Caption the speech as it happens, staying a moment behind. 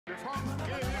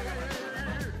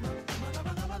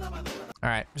All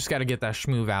right, just got to get that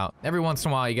schmoove out. Every once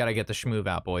in a while, you got to get the schmoove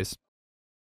out, boys.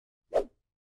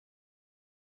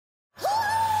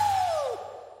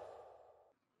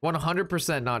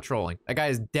 100% not trolling. That guy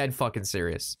is dead fucking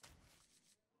serious.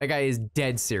 That guy is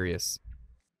dead serious.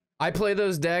 I play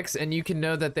those decks and you can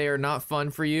know that they are not fun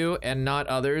for you and not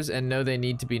others and know they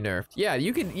need to be nerfed. Yeah,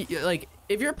 you can, like,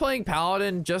 if you're playing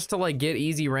Paladin just to like get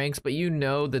easy ranks, but you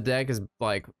know the deck is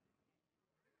like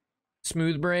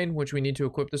Smooth Brain, which we need to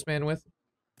equip this man with,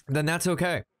 then that's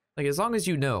okay. Like, as long as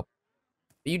you know.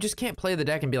 You just can't play the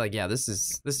deck and be like, yeah, this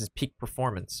is peak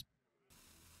performance.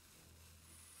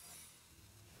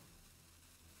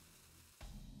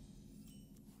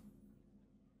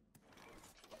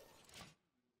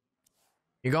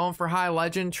 You're going for high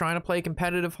legend, trying to play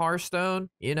competitive Hearthstone,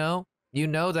 you know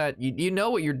that you know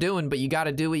what you're doing, but you got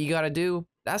to do what you got to do.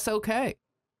 That's okay.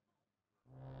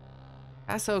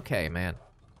 That's okay, man.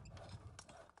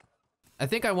 I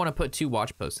think I want to put 2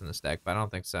 watch posts in this deck, but I don't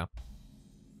think so.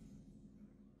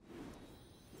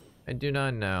 I do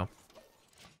not know.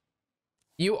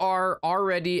 You are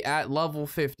already at level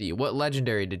 50. What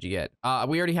legendary did you get?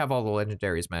 We already have all the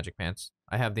legendaries, Magic Pants.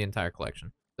 I have the entire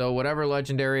collection. So whatever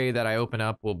legendary that I open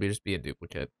up will just be a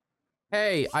duplicate.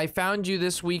 Hey, I found you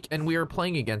this week and we are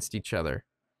playing against each other.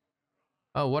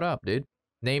 Oh, what up, dude?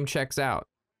 Name checks out.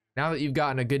 Now that you've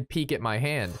gotten a good peek at my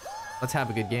hand, let's have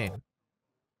a good game.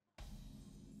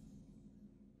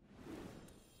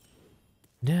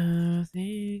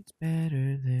 Nothing's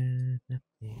better than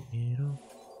nothing at all.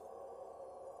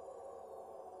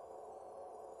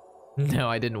 No,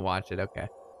 I didn't watch it. Okay.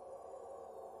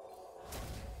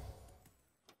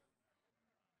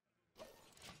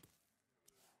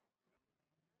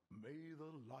 May the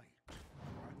light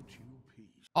grant you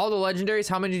peace. All the legendaries,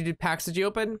 how many packs did you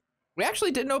open? We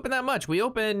actually didn't open that much. We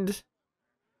opened...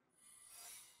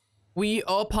 What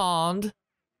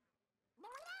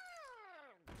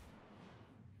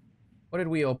did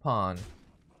we open?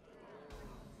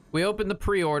 We opened the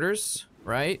pre-orders,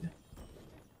 right? I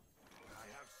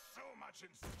have so much in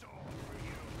store for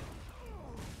you.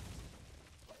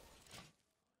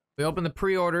 We opened the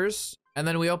pre-orders, and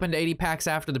then we opened 80 packs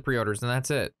after the pre-orders, and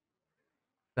that's it.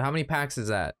 So how many packs is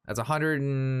that? That's 100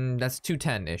 and... That's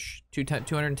 210-ish.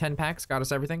 210 packs got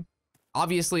us everything.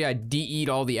 Obviously, I de-eat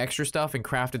all the extra stuff and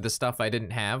crafted the stuff I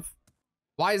didn't have.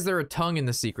 Why is there a tongue in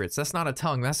the secrets? That's not a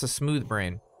tongue, that's a smooth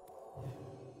brain.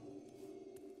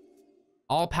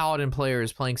 All Paladin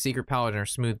players playing Secret Paladin are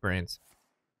smooth brains.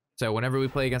 So whenever we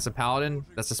play against a Paladin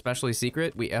that's especially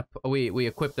secret, we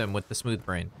equip them with the smooth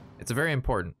brain. It's very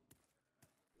important.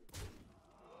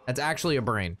 That's actually a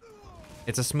brain.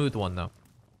 It's a smooth one, though.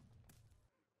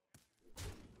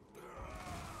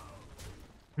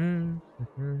 I have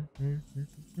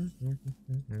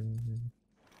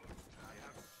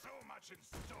so much in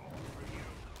store for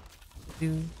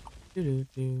you.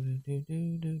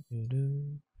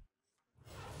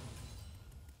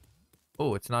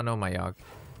 Oh, it's not my Yogg.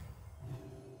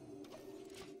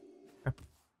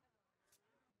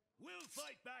 We'll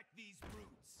fight back these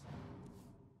brutes.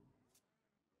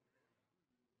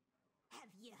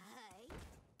 Have you heard?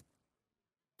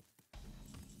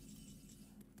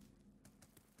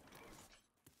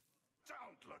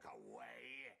 Don't look away.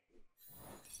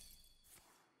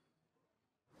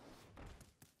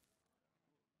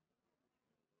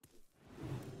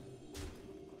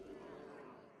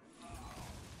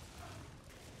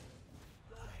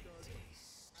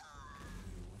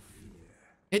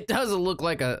 It does look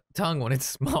like a tongue when it's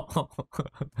small.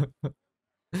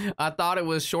 I thought it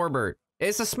was Shorebird.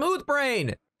 It's a smooth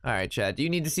brain. All right, Chad, do you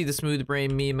need to see the smooth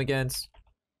brain meme again?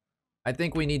 I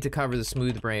think we need to cover the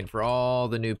smooth brain for all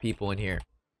the new people in here.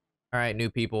 All right, new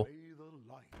people.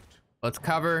 Let's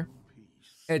cover.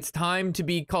 It's time to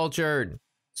be cultured.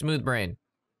 Smooth brain.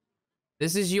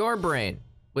 This is your brain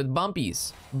with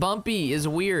bumpies. Bumpy is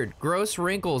weird, gross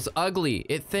wrinkles, ugly.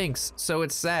 It thinks, so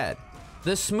it's sad.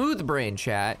 The smooth brain,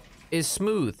 chat, is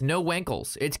smooth, no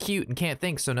wankles. It's cute and can't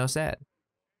think, so no sad.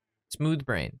 Smooth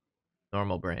brain,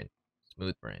 normal brain,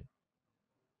 smooth brain.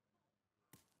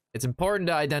 It's important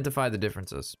to identify the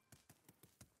differences.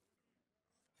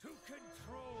 To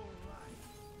control life,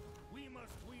 we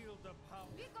must wield the power.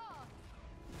 You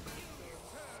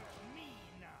serve me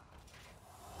now.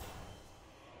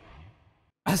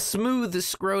 A smooth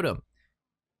scrotum.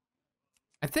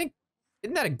 I think,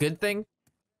 isn't that a good thing?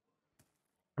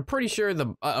 I'm pretty sure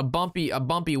the a bumpy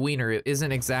wiener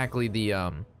isn't exactly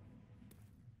the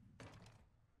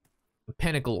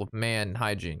pinnacle of man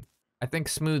hygiene. I think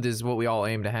smooth is what we all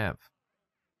aim to have.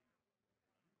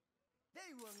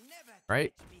 They will never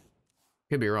Right? touch me.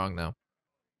 Could be wrong though.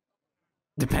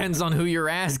 Depends on who you're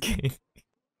asking.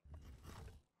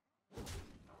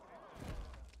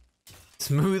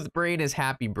 Smooth brain is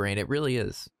happy brain. It really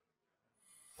is.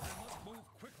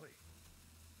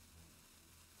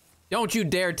 Don't you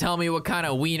dare tell me what kind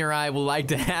of wiener I would like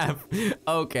to have.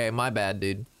 Okay, my bad,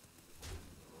 dude.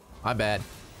 My bad.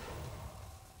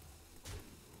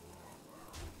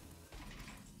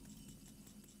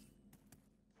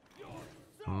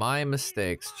 My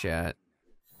mistakes, chat.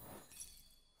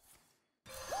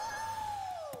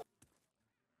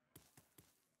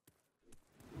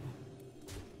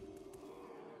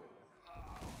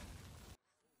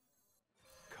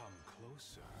 Come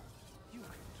closer. You can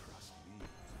trust me.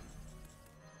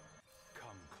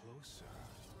 Come closer.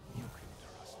 You can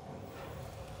trust me.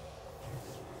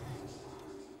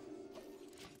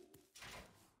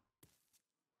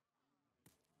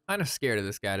 Kind of scared of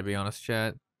this guy, to be honest,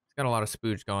 chat. He's got a lot of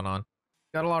spooge going on.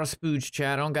 Got a lot of spooge,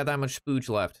 chat. I don't got that much spooge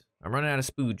left. I'm running out of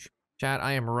spooge. Chat,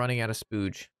 I am running out of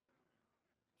spooge. Is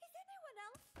anyone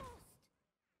else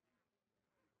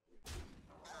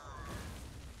lost?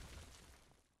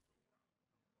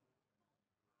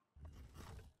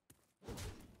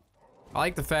 I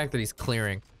like the fact that he's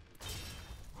clearing.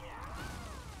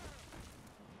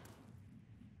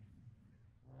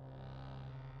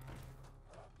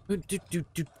 You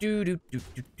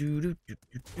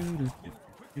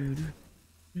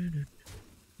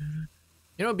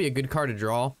know what'd be a good card to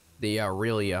draw? The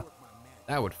Xyrella.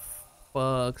 That would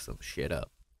fuck some shit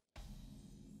up.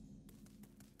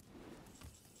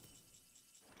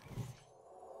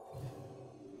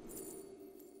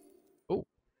 Oh.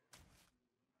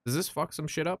 Does this fuck some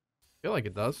shit up? I feel like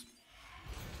it does.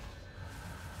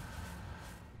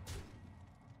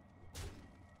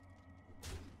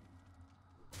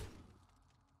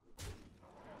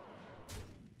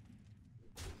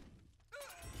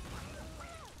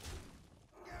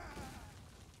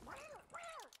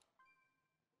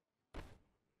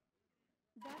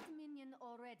 That minion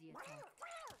already attacked.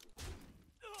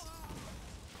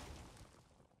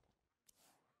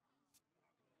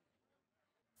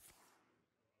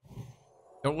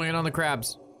 Don't land on the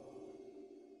crabs.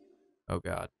 Oh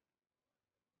god.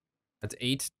 That's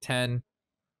 8, 10,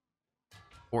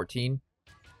 14.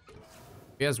 If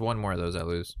he has one more of those, I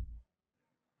lose.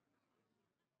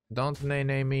 Don't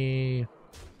nay me.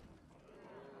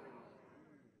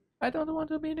 I don't want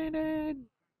to be nay.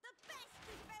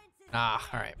 Ah,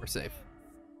 alright, we're safe.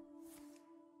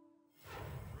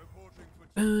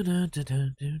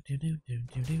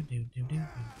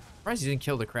 Surprised he didn't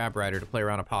kill the crab rider to play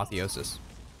around Apotheosis.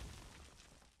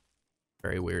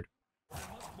 Very weird.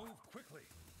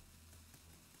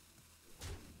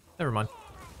 Never mind.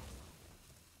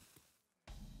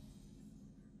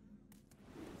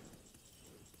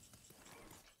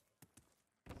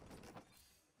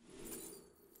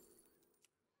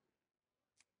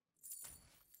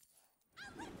 A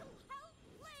little help,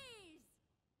 please.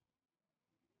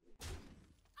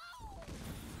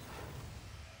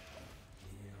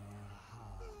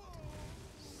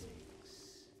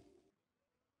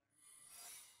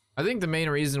 I think the main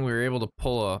reason we were able to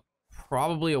pull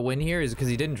probably a win here is because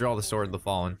he didn't draw the Sword of the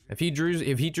Fallen. If he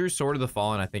drew Sword of the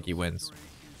Fallen, I think he wins.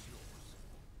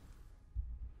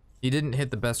 He didn't hit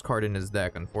the best card in his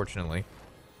deck, unfortunately.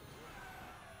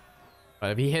 But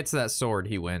if he hits that sword,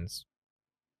 he wins.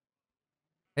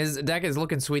 His deck is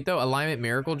looking sweet though. Alignment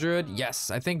Miracle Druid. Yes,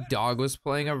 I think Dog was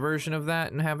playing a version of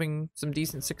that and having some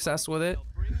decent success with it.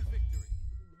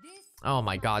 Oh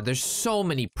my god, there's so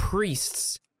many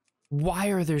priests. Why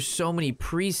are there so many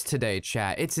priests today,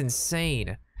 chat? It's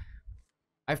insane.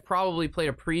 I've probably played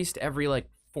a priest every, like,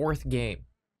 4th game.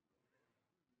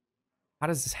 How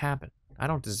does this happen? I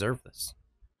don't deserve this.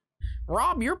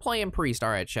 Rob, you're playing priest.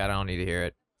 All right, chat, I don't need to hear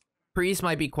it. Priest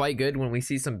might be quite good when we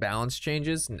see some balance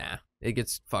changes. Nah, it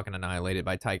gets fucking annihilated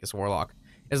by Tychus Warlock.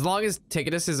 As long as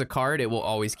Ticketus is a card, it will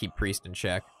always keep priest in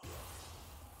check.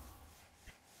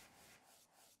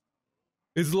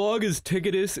 As long as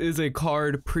Ticketus is a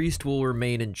card, priest will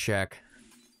remain in check.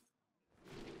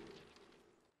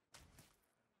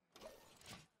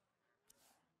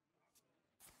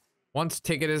 Once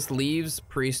Ticketus leaves,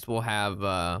 priest will have,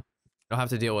 you'll have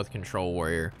to deal with Control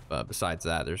Warrior, but besides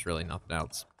that, there's really nothing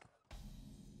else.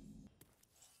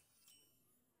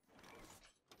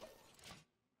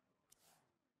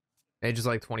 Age is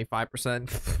like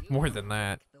 25%, more than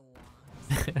that.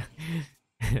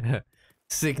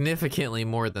 Significantly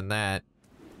more than that.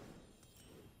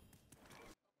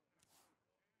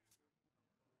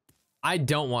 I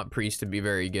don't want Priest to be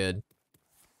very good.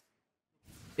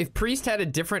 If Priest had a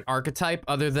different archetype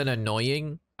other than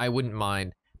annoying, I wouldn't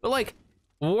mind. But like,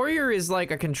 Warrior is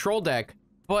like a control deck,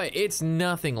 But it's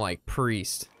nothing like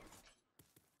Priest.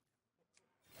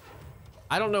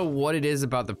 I don't know what it is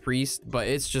about the Priest, but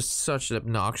it's just such an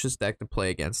obnoxious deck to play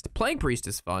against. Playing Priest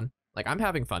is fun. Like, I'm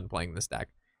having fun playing this deck.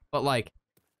 But, like,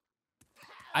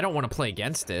 I don't want to play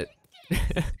against it.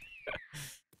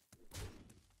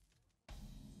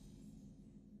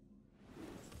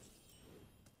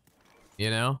 You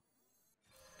know?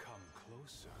 Come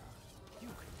closer. You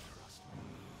can trust me.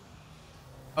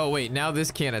 Oh, wait, now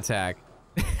this can't attack.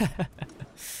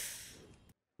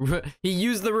 He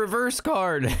used the reverse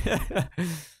card.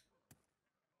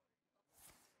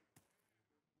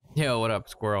 Yo, what up,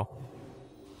 squirrel?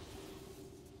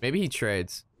 Maybe he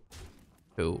trades.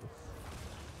 Cool.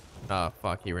 Oh,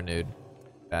 fuck, he renewed.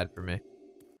 Bad for me.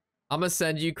 I'm gonna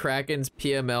send you Kraken's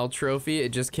PML trophy. It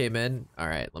just came in. All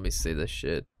right, let me see this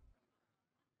shit.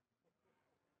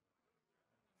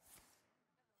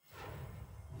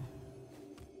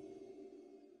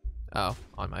 Oh,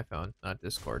 on my phone, not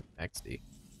Discord. XD.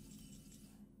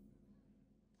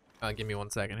 Give me 1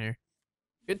 second here.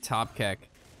 Good top keck.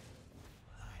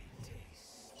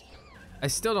 I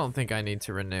still don't think I need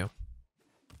to renew.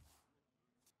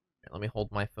 Here, let me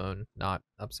hold my phone not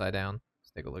upside down.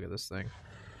 Let's take a look at this thing.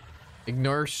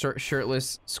 Ignore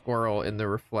shirtless squirrel in the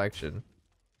reflection.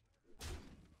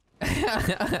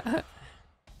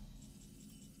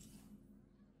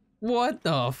 What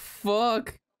the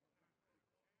fuck?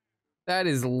 That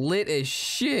is lit as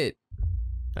shit.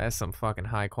 That's some fucking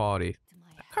high quality.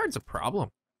 That card's a problem.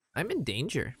 I'm in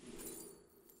danger.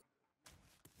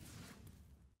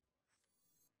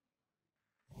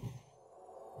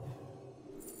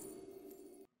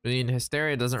 I mean,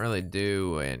 Hysteria doesn't really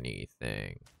do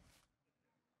anything.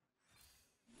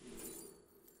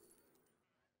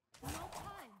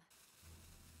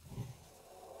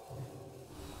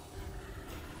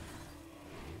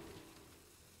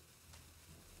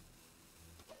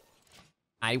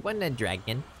 I want a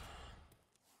dragon.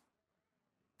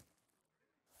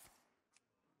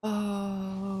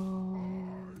 Oh.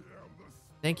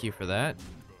 Thank you for that.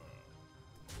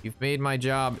 You've made my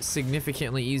job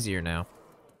significantly easier now.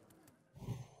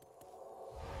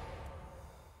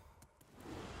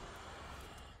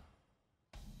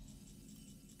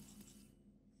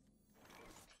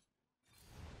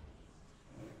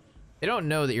 They don't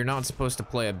know that you're not supposed to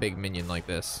play a big minion like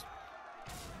this.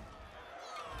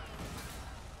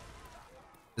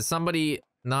 Does somebody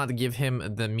not give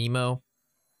him the memo?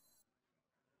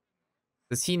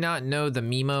 Does he not know the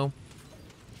memo?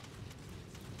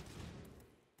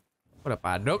 What up,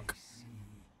 Adok?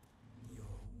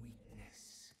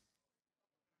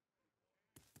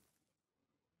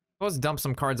 Let's dump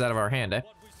some cards out of our hand, eh?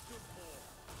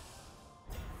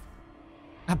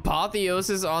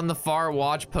 Apotheosis on the far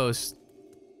watch post.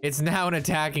 It's now an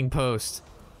attacking post.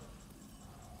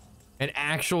 An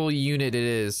actual unit it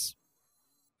is.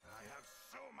 I have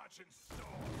so much in store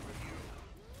for you.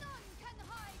 None can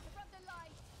hide from the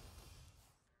light.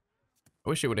 I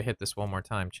wish it would have hit this one more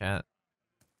time, chat.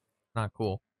 Not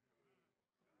cool.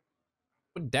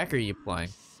 What deck are you playing?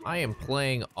 I am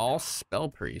playing all Spell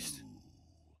Priest.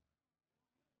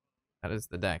 That is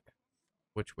the deck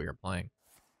which we are playing.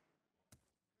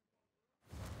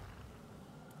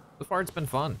 So far, it's been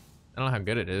fun. I don't know how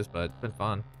good it is, but it's been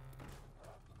fun.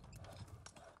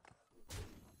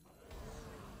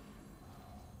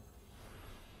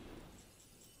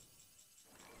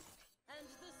 And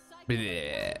the cycle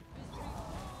Bleh. is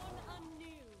reborn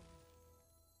anew.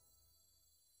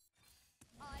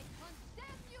 I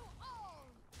condemn you all.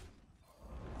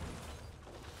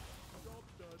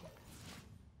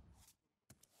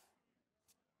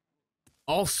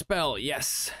 All spell,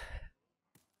 yes.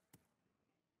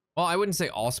 Well, I wouldn't say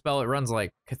all spell. It runs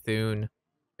like Cthulhu.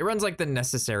 It runs like the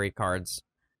necessary cards.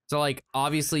 So like,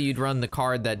 obviously you'd run the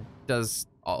card that does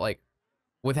all, like,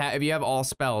 if you have all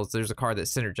spells, there's a card that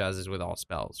synergizes with all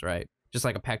spells, right? Just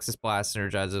like a Pexus Blast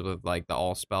synergizes with like the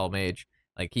all spell mage.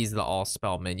 Like he's the all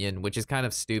spell minion, which is kind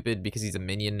of stupid because he's a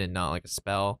minion and not like a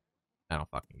spell. I don't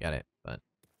fucking get it, but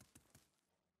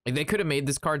like, they could have made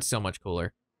this card so much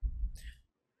cooler.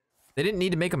 They didn't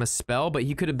need to make him a spell, but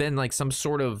he could have been like some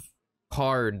sort of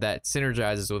card that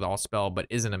synergizes with all spell but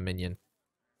isn't a minion.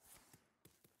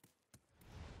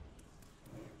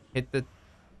 Hit the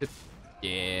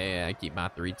yeah, I keep my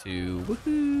 3/2.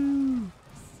 Woohoo!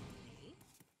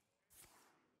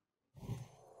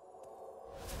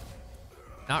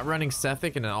 Not running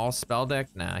Sethic in an all spell deck?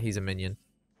 Nah, he's a minion.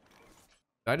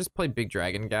 Do I just play big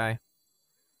dragon guy?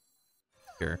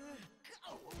 Sure.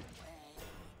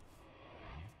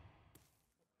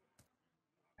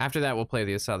 After that, we'll play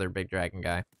this other big dragon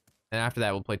guy. And after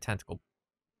that, we'll play Tentacle.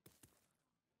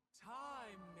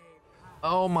 Time may pass,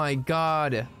 Oh my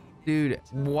god. Dude,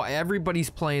 everybody's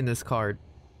playing this card.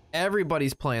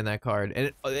 Everybody's playing that card.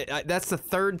 And that's the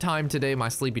third time today my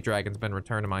Sleepy Dragon's been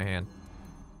returned to my hand.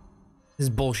 This is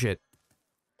bullshit.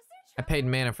 I paid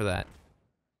mana for that.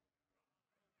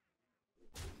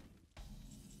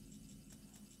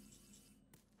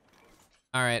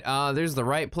 Alright, there's the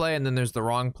right play and then there's the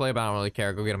wrong play, but I don't really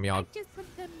care. Go get him, Yogg.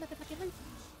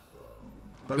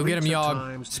 Go get him,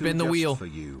 Yogg. Spin the wheel.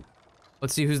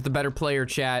 Let's see who's the better player,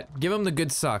 chat. Give him the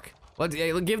good suck. Let's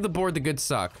give the board the good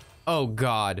suck. Oh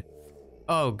god.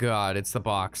 Oh god, it's the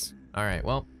box. Alright,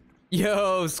 well.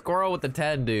 Yo, squirrel with the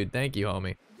 10, dude. Thank you,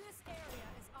 homie.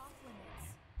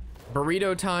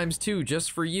 Burrito times 2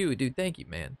 just for you. Dude, thank you,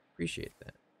 man. Appreciate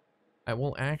that. I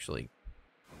won't actually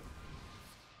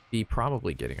be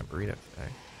probably getting a burrito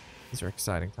today. These are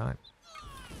exciting times.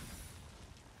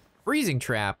 Freezing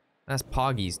trap. That's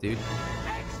Poggies, dude.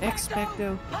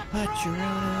 Expecto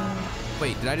Patronum.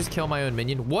 Wait, did I just kill my own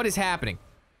minion? What is happening?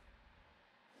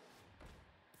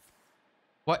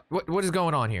 What is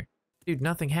going on here? Dude,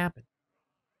 nothing happened.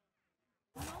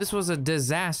 This was a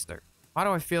disaster. Why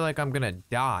do I feel like I'm gonna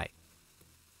die?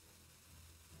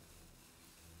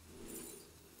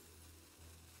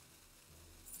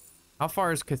 How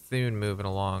far is Cthulhu moving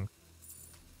along?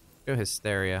 Go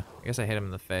Hysteria. I guess I hit him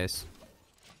in the face.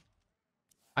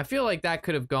 I feel like that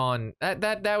could have gone.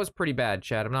 That was pretty bad,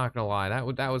 Chad. I'm not gonna lie.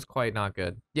 That was quite not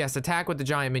good. Yes, attack with the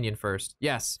giant minion first.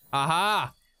 Yes.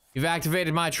 Aha! You've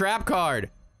activated my trap card.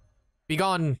 Be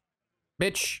gone,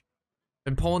 bitch.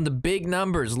 Been pulling the big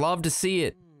numbers. Love to see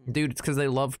it, dude. It's because they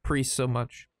love priests so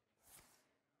much.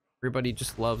 Everybody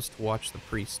just loves to watch the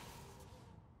priest.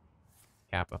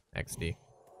 Kappa XD.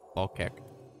 Ball kick.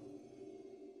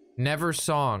 Never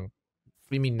song. What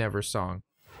do you mean never song?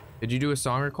 Did you do a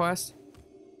song request?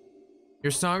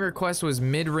 Your song request was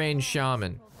mid-range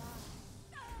shaman.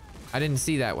 I didn't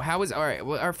see that. How is, all right,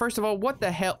 well, first of all, what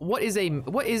the hell, what is a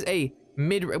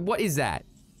mid, what is that?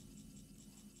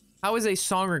 How is a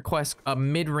song request a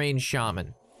mid-range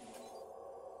shaman?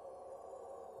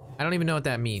 I don't even know what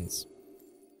that means.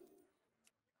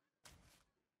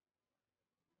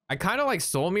 I kind of like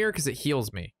Soul Mirror because it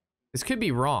heals me. This could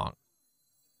be wrong,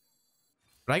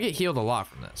 but I get healed a lot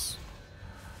from this.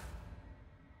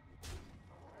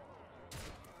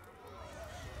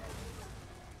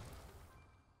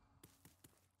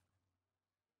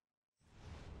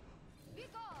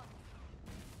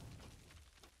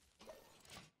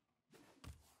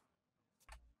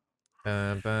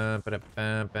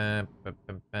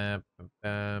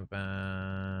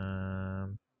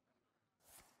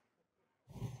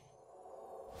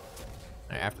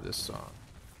 After this song,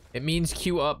 it means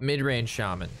queue up mid-range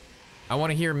shaman. I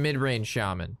want to hear mid-range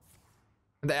shaman.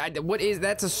 What is,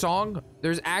 that's a song?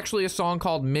 There's actually a song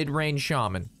called mid-range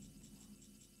shaman.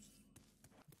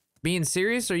 Being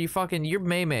serious? Or you fucking, you're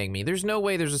maymaying me. There's no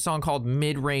way there's a song called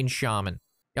mid-range shaman.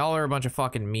 Y'all are a bunch of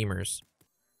fucking memers.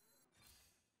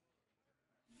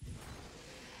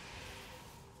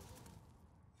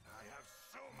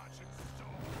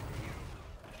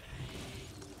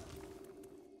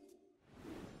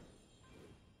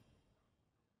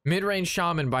 Mid-range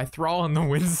shaman by Thrall and the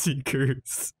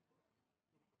Windseekers.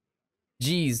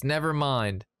 Jeez, never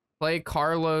mind. Play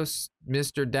Carlos,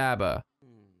 Mr. Daba.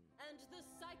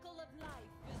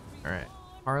 Alright.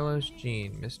 Carlos,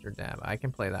 Jean, Mr. Daba. I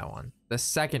can play that one. The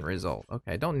second result.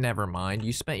 Okay, don't never mind.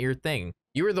 You spent your thing.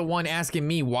 You were the one asking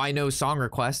me why no song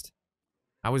request.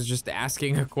 I was just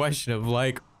asking a question of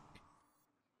like...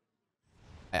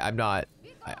 I'm not...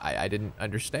 I didn't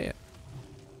understand.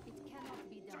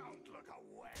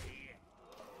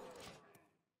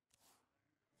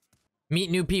 Meet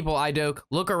new people, Idoke.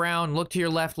 Look around, look to your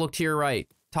left, look to your right.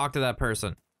 Talk to that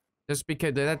person. Just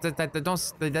because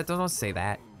don't say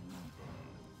that.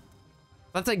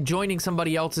 That's like joining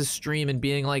somebody else's stream and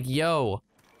being like, yo,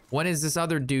 when is this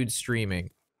other dude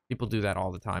streaming? People do that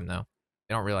all the time though.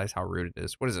 They don't realize how rude it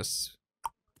is. What is this?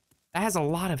 That has a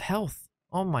lot of health.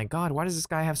 Oh my god, why does this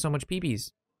guy have so much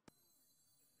PBs?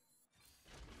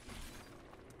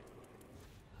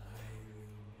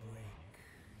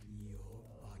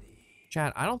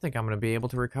 Chat, I don't think I'm gonna be able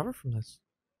to recover from this.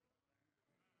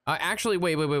 Actually,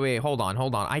 wait, hold on.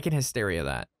 I can Hysteria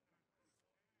that.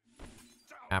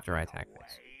 After I attack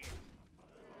this.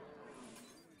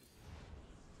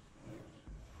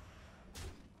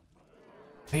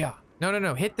 Yeah.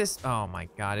 No, hit this. Oh my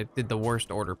god, it did the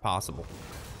worst order possible.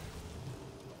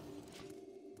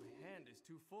 My hand is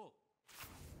too full.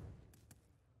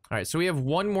 Alright, so we have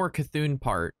one more Cthulhu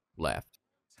part left.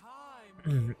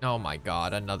 Oh my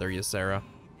god, another Ysera.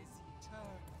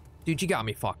 Dude, you got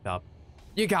me fucked up.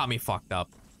 You got me fucked up.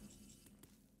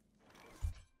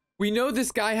 We know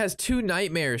this guy has 2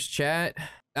 nightmares, chat.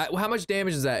 How much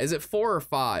damage is that? Is it 4 or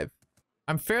 5?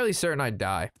 I'm fairly certain I'd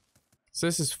die. So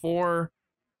this is 4.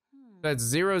 That's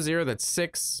 0, 0. That's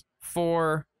 6,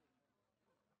 4,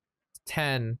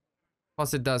 10.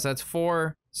 Plus it does. That's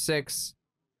 4, 6,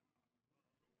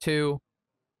 2.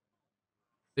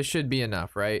 This should be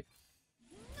enough, right?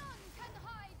 None can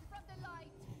hide from the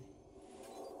light.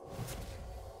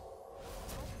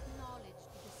 What knowledge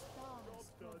do the stars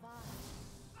provide?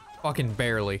 Fucking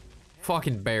barely.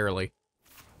 Fucking barely.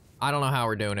 I don't know how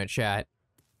we're doing it, chat.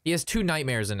 He has 2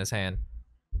 nightmares in his hand.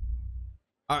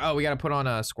 Oh, we gotta put on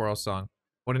a squirrel song.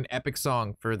 What an epic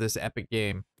song for this epic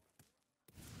game.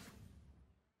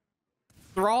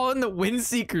 Thrall and the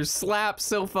Windseeker slap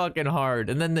so fucking hard.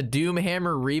 And then the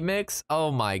Doomhammer remix.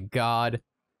 Oh my god.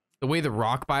 The way the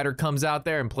Rockbiter comes out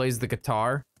there and plays the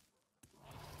guitar.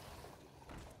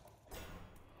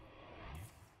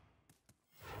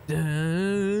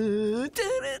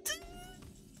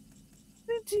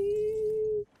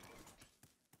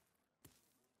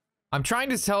 I'm trying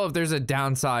to tell if there's a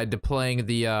downside to playing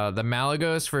the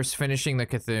Malagos versus finishing the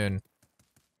Cthulhu.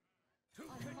 To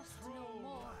control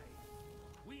life,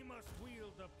 we must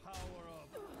wield the power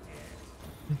of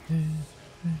death.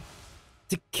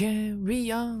 To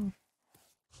carry on.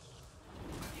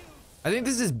 I think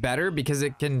this is better because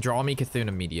it can draw me Cthulhu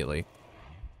immediately.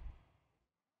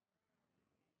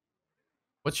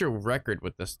 What's your record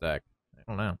with this deck? I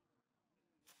don't know.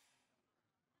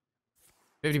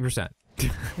 50%.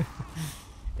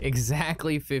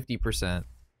 Exactly 50%.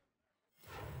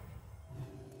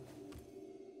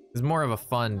 It's more of a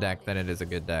fun deck than it is a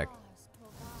good deck.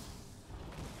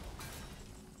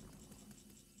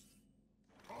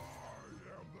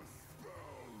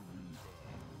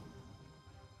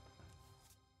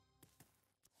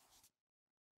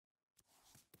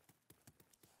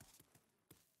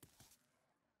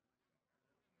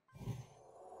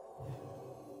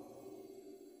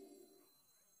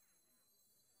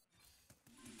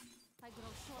 I grow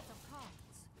short of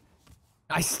cards.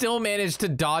 I still managed to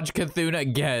dodge Cthulhu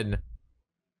again.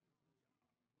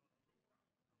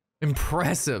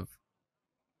 Impressive.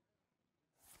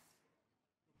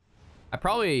 I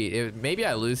probably, maybe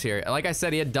I lose here. Like I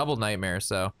said, he had double nightmare,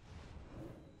 so.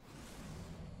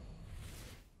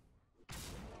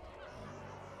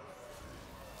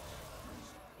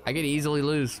 I could easily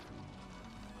lose.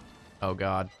 Oh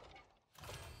god.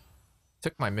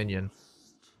 Took my minion.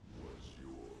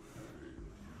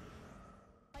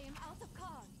 I am out of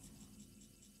cards.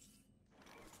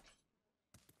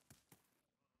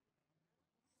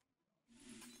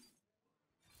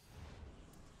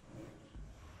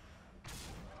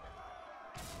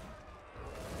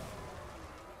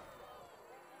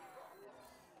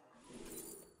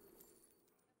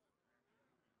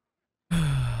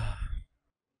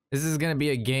 This is gonna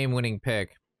be a game-winning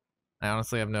pick. I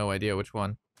honestly have no idea which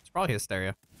one. It's probably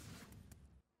Hysteria.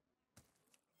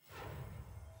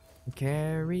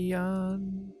 Carry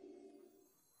on.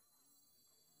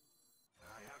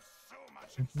 I have so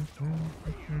much in store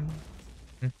for you.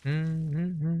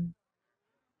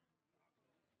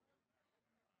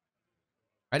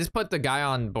 I just put the guy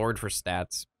on board for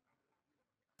stats.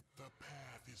 The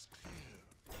path is clear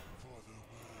for the worthy.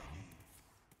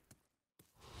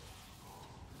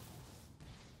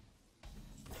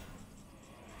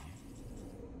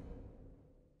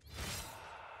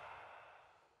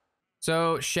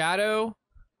 So, Shadow.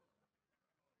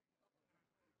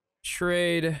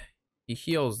 Trade. He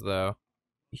heals, though.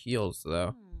 He heals,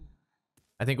 though.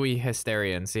 I think we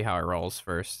Hysteria and see how it rolls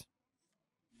first.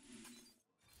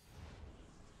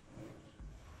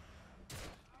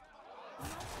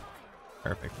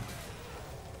 Perfect.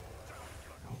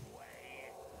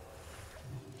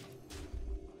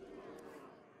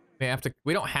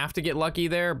 We don't have to get lucky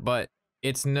there, but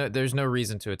it's no, there's no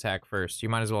reason to attack first. You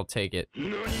might as well take it.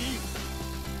 Nani?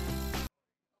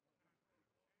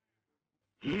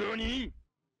 Nani?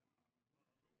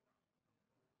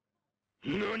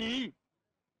 Nani?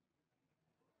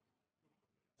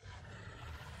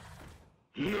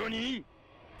 Nani?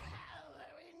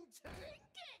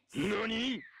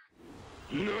 Nani?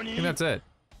 I Nani? think that's it.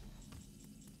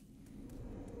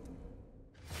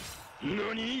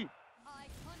 Nani? I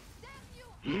condemn you.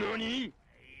 Nani?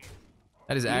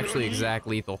 That is actually exact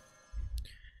lethal.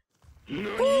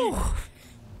 Nani?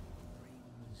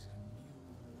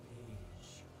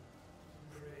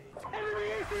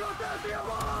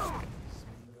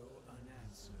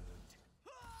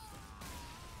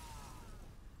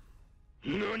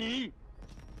 Nani?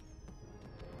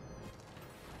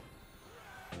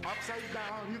 Upside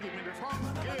down, you give me the funk.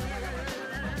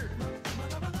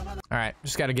 All right,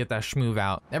 just got to get that schmoove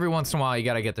out. Every once in a while, you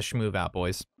got to get the schmoove out,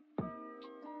 boys.